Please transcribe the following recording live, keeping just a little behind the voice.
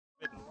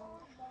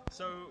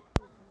So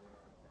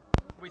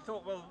we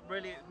thought, well,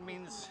 really it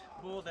means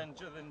more than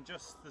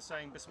just the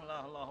saying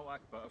Bismillah Allahu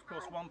Akbar. Of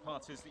course, one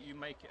part is that you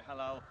make it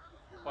halal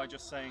by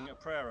just saying a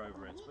prayer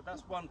over it, but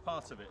that's one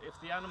part of it. If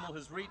the animal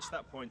has reached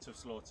that point of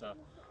slaughter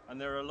and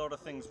there are a lot of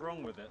things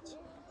wrong with it,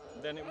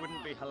 then it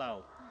wouldn't be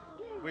halal.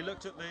 We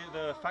looked at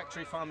the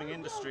factory farming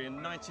industry, and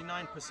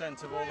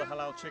 99% of all the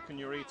halal chicken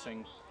you're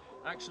eating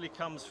actually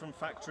comes from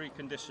factory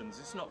conditions.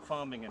 It's not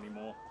farming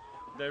anymore.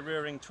 They're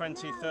rearing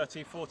 20,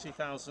 30,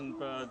 40,000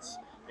 birds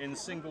in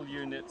single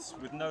units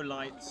with no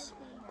lights.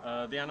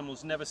 The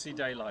animals never see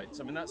daylight.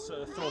 I mean, that's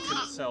a thought in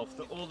itself,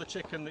 that all the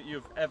chicken that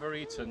you've ever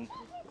eaten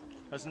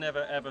has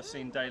never ever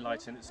seen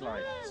daylight in its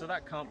life. So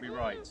that can't be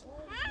right.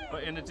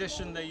 But in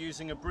addition, they're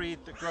using a breed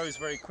that grows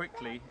very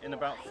quickly in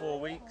about 4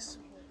 weeks.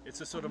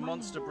 It's a sort of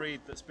monster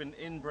breed that's been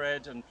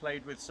inbred and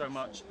played with so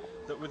much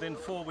that within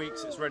 4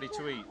 weeks it's ready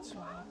to eat.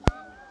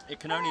 It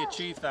can only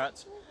achieve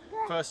that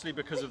firstly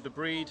because of the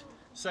breed,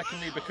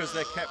 secondly because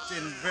they're kept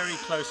in very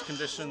close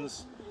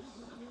conditions.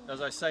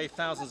 As I say,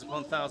 thousands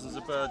upon thousands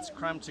of birds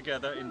crammed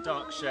together in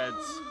dark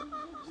sheds.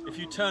 If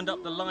you turned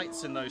up the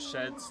lights in those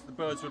sheds, the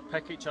birds would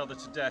peck each other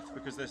to death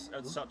because they're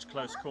at such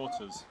close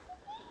quarters.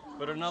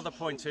 But another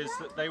point is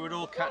that they would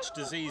all catch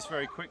disease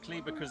very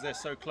quickly because they're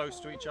so close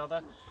to each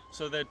other.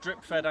 So they're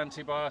drip-fed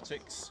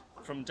antibiotics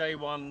from day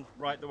one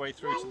right the way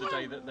through to the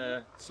day that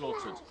they're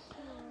slaughtered.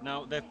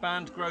 Now, they've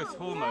banned growth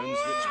hormones,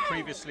 which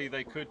previously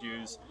they could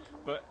use,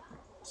 but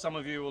some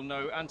of you will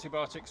know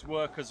antibiotics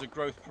work as a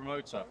growth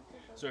promoter.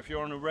 So if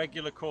you're on a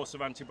regular course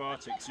of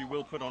antibiotics, you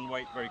will put on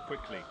weight very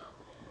quickly.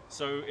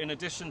 So in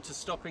addition to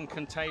stopping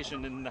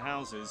contagion in the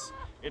houses,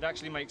 it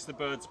actually makes the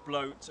birds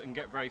bloat and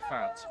get very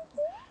fat.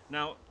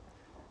 Now,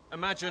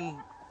 imagine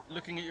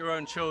looking at your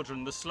own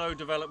children, the slow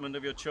development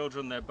of your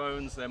children, their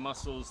bones, their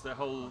muscles, their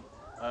whole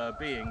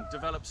being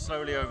develops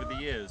slowly over the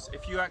years.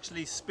 If you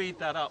actually speed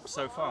that up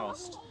so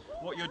fast,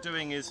 what you're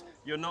doing is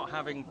you're not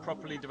having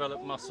properly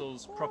developed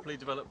muscles, properly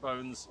developed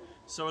bones.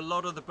 So a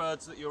lot of the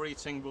birds that you're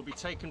eating will be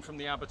taken from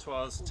the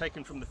abattoirs,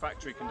 taken from the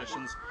factory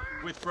conditions,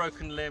 with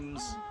broken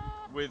limbs,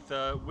 with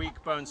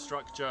weak bone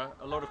structure,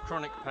 a lot of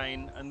chronic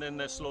pain, and then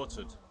they're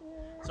slaughtered.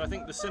 So I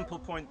think the simple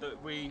point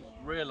that we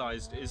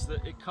realized is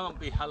that it can't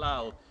be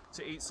halal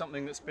to eat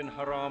something that's been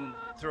haram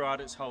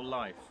throughout its whole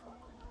life.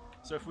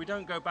 So if we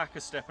don't go back a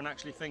step and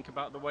actually think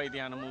about the way the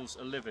animals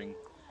are living,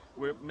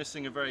 we're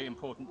missing a very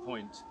important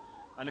point.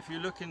 And if you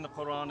look in the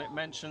Quran, it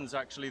mentions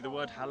actually the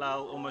word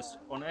halal almost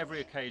on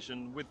every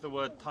occasion with the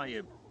word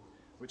tayyib,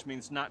 which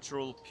means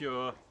natural,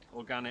 pure,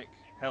 organic,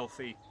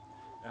 healthy.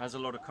 It has a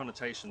lot of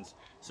connotations.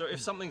 So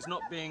if something's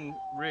not being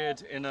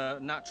reared in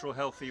a natural,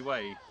 healthy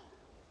way,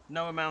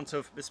 no amount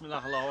of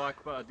Bismillah Allahu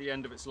Akbar at the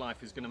end of its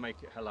life is going to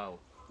make it halal.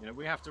 You know,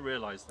 we have to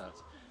realize that.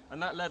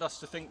 And that led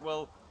us to think,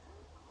 well,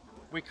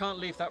 we can't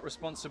leave that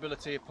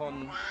responsibility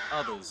upon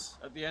others.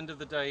 At the end of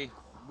the day,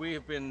 we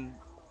have been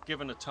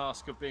given a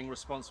task of being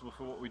responsible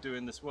for what we do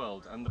in this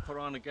world. And the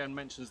Quran again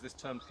mentions this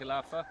term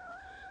khilafah.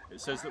 It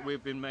says that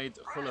we've been made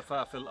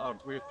khulafa fil ard.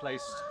 We've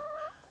placed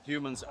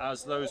humans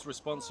as those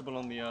responsible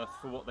on the earth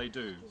for what they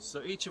do.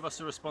 So each of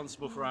us are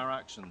responsible for our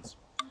actions.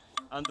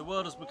 And the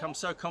world has become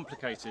so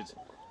complicated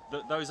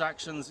that those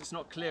actions, it's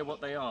not clear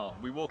what they are.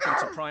 We walk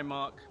into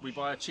Primark, we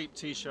buy a cheap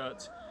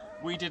t-shirt.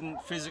 We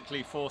didn't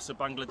physically force a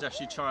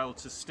Bangladeshi child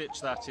to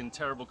stitch that in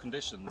terrible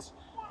conditions,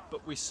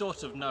 but we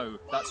sort of know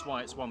that's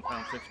why it's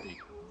 £1.50.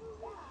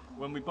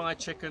 When we buy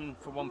chicken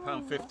for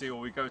 £1.50, or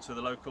we go to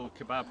the local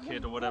kebab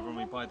kid or whatever and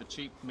we buy the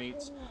cheap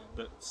meat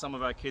that some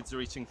of our kids are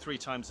eating 3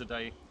 times a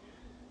day,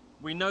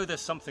 we know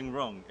there's something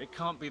wrong. It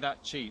can't be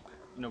that cheap.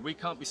 You know, we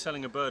can't be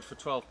selling a bird for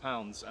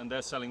 £12 and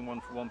they're selling one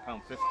for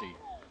 £1.50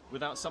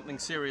 without something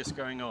serious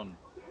going on.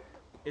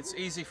 It's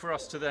easy for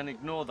us to then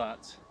ignore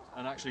that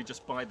and actually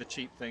just buy the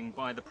cheap thing,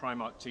 buy the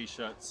Primark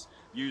t-shirts,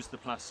 use the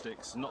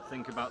plastics, not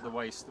think about the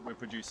waste that we're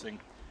producing.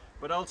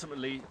 But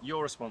ultimately,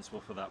 you're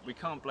responsible for that. We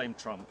can't blame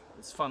Trump.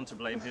 It's fun to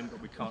blame him,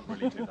 but we can't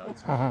really do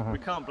that. We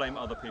can't blame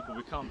other people.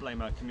 We can't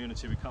blame our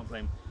community. We can't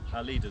blame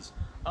our leaders.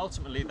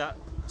 Ultimately, that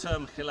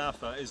term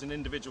khilafah is an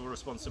individual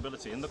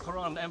responsibility. And the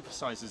Quran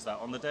emphasizes that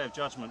on the Day of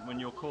Judgment when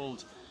you're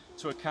called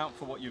to account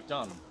for what you've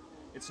done.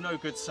 It's no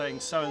good saying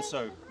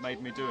so-and-so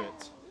made me do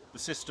it. The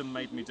system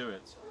made me do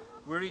it.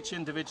 We're each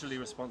individually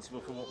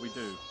responsible for what we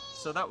do.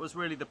 So that was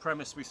really the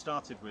premise we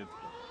started with.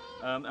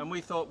 And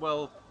we thought,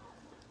 well,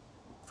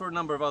 for a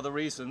number of other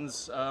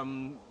reasons,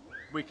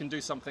 we can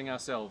do something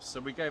ourselves. So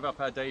we gave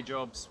up our day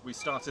jobs, we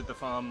started the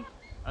farm,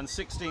 and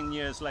 16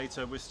 years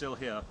later we're still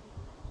here,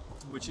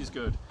 which is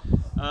good.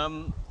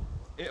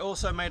 It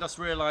also made us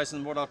realize,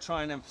 and what I'll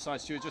try and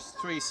emphasize to you, just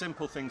 3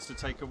 simple things to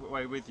take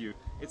away with you.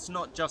 It's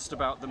not just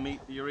about the meat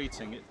that you're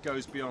eating, it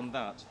goes beyond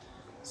that.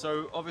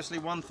 So obviously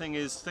one thing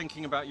is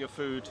thinking about your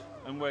food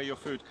and where your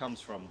food comes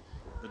from,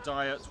 the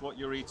diet, what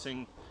you're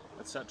eating,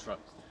 etc.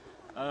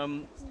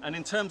 And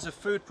in terms of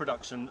food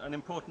production, an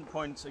important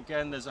point,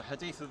 again, there's a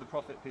hadith of the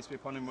Prophet, peace be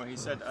upon him, where he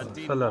said,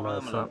 Ad-din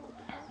mu'amala,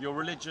 your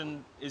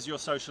religion is your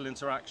social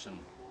interaction.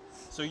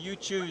 So you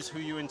choose who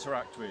you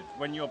interact with.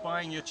 When you're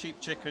buying your cheap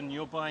chicken,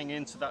 you're buying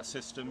into that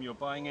system, you're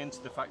buying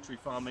into the factory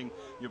farming,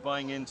 you're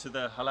buying into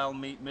the halal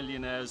meat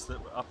millionaires that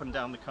are up and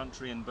down the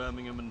country in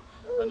Birmingham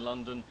and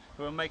London,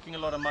 who are making a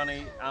lot of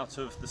money out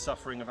of the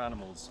suffering of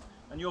animals.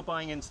 And you're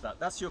buying into that.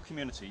 That's your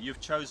community. You've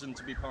chosen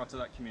to be part of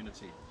that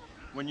community.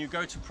 When you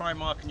go to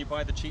Primark and you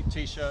buy the cheap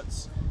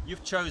t-shirts,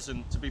 you've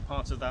chosen to be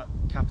part of that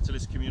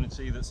capitalist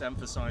community that's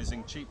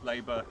emphasizing cheap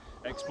labor,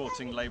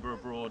 exporting labor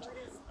abroad,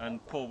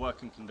 and poor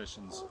working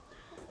conditions.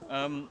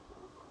 On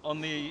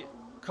the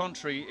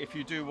contrary, if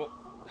you do what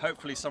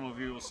hopefully some of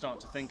you will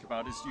start to think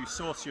about, is you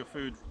source your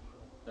food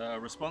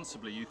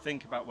responsibly, you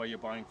think about where you're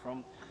buying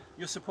from,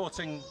 you're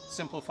supporting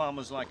simple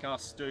farmers like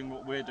us doing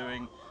what we're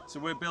doing. So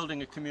we're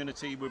building a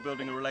community, we're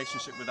building a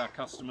relationship with our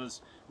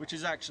customers, which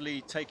is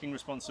actually taking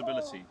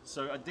responsibility.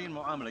 So ad-Din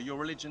Mu'amala, your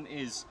religion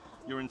is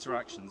your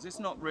interactions. It's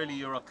not really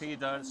your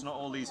aqidah, it's not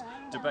all these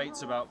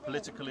debates about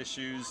political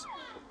issues,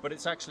 but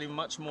it's actually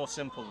much more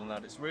simple than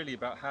that. It's really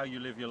about how you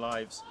live your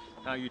lives,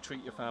 how you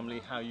treat your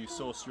family, how you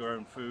source your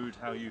own food,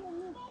 how you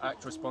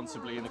act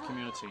responsibly in a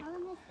community.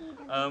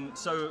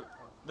 So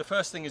the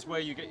first thing is where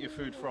you get your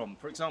food from.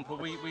 For example,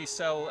 we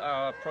sell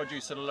our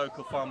produce at a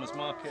local farmer's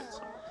market.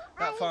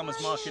 That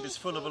farmer's market is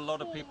full of a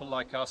lot of people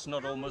like us,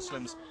 not all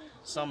Muslims,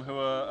 some who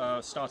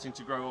are starting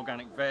to grow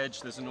organic veg,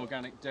 there's an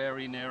organic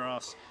dairy near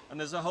us, and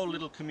there's a whole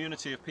little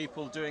community of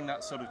people doing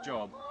that sort of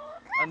job.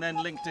 And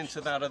then linked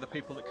into that are the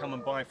people that come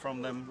and buy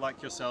from them,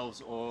 like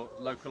yourselves, or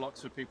local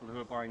Oxford people who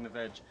are buying the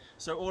veg.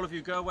 So all of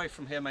you go away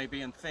from here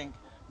maybe and think,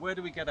 where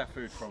do we get our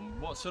food from?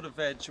 What sort of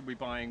veg are we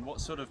buying?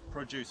 What sort of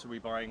produce are we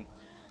buying?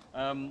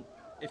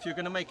 If you're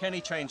going to make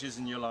any changes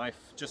in your life,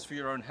 just for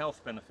your own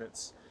health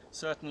benefits,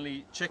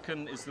 certainly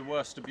chicken is the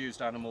worst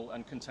abused animal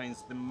and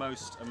contains the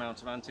most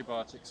amount of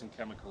antibiotics and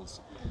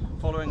chemicals.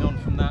 Following on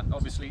from that,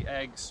 obviously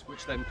eggs,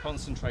 which then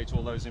concentrate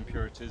all those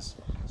impurities.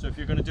 So if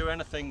you're going to do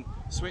anything,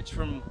 switch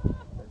from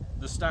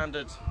the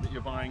standard that you're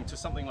buying to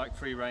something like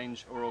free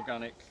range or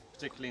organic,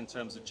 particularly in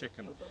terms of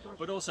chicken.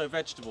 But also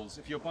vegetables.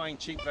 If you're buying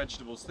cheap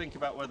vegetables, think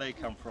about where they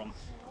come from.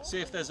 See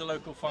if there's a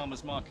local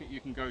farmer's market you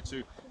can go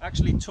to.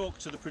 Actually talk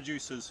to the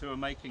producers who are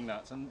making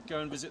that and go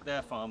and visit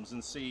their farms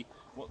and see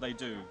what they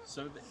do.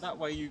 So that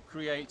way you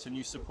create and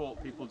you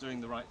support people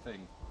doing the right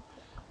thing.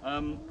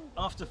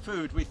 After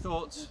food, we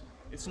thought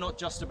it's not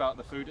just about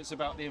the food, it's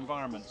about the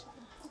environment.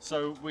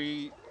 So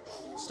we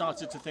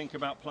started to think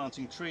about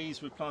planting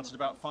trees. We've planted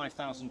about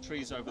 5,000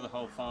 trees over the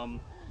whole farm.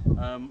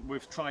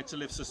 We've tried to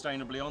live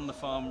sustainably on the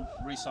farm,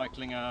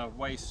 recycling our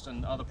waste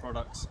and other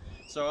products.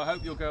 So I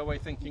hope you'll go away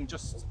thinking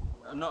just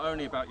not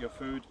only about your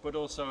food, but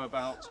also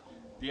about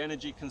the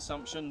energy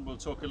consumption. We'll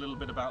talk a little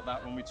bit about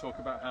that when we talk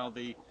about how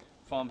the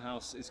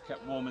farmhouse is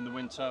kept warm in the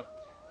winter.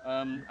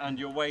 And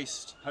your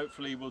waste,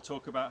 hopefully we'll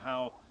talk about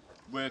how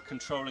we're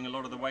controlling a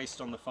lot of the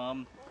waste on the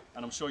farm.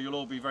 And I'm sure you'll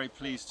all be very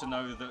pleased to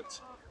know that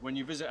when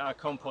you visit our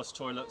compost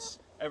toilets,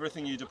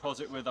 everything you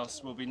deposit with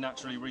us will be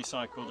naturally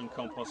recycled and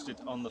composted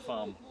on the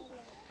farm.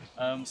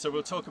 So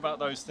we'll talk about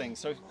those things.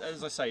 So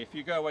as I say, if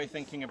you go away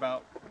thinking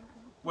about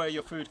where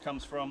your food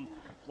comes from,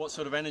 what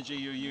sort of energy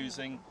you're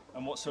using,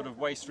 and what sort of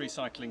waste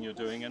recycling you're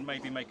doing, and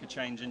maybe make a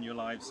change in your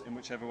lives in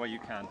whichever way you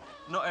can.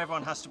 Not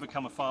everyone has to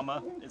become a farmer,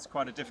 it's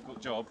quite a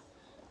difficult job,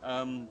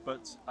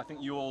 but I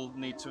think you all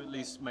need to at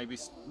least maybe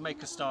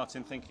make a start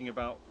in thinking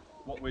about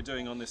what we're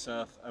doing on this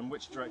earth and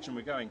which direction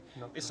we're going.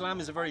 Islam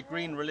is a very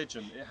green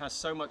religion. It has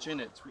so much in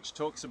it which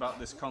talks about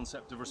this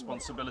concept of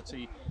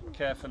responsibility,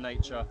 care for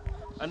nature,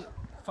 and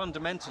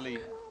fundamentally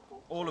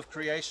all of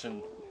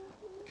creation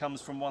comes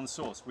from one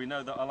source. We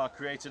know that Allah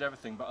created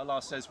everything, but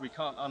Allah says we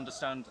can't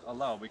understand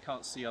Allah, we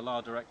can't see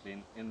Allah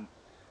directly. In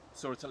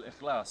Surah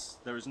Al-Ikhlas,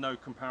 there is no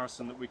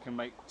comparison that we can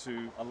make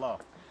to Allah.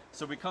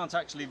 So we can't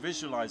actually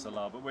visualize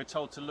Allah, but we're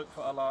told to look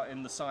for Allah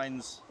in the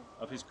signs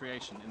of His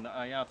creation, in the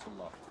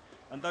ayatullah.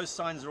 And those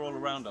signs are all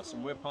around us,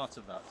 and we're part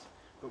of that.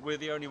 But we're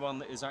the only one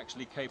that is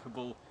actually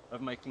capable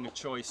of making a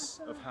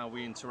choice of how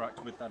we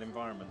interact with that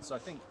environment. So I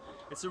think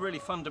it's a really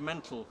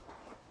fundamental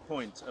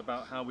point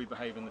about how we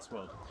behave in this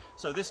world.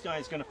 So this guy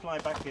is going to fly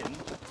back in.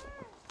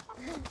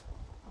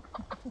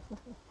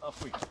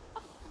 Off we go.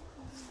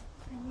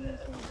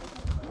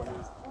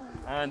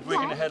 And we're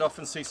going to head off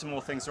and see some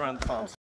more things around the farm.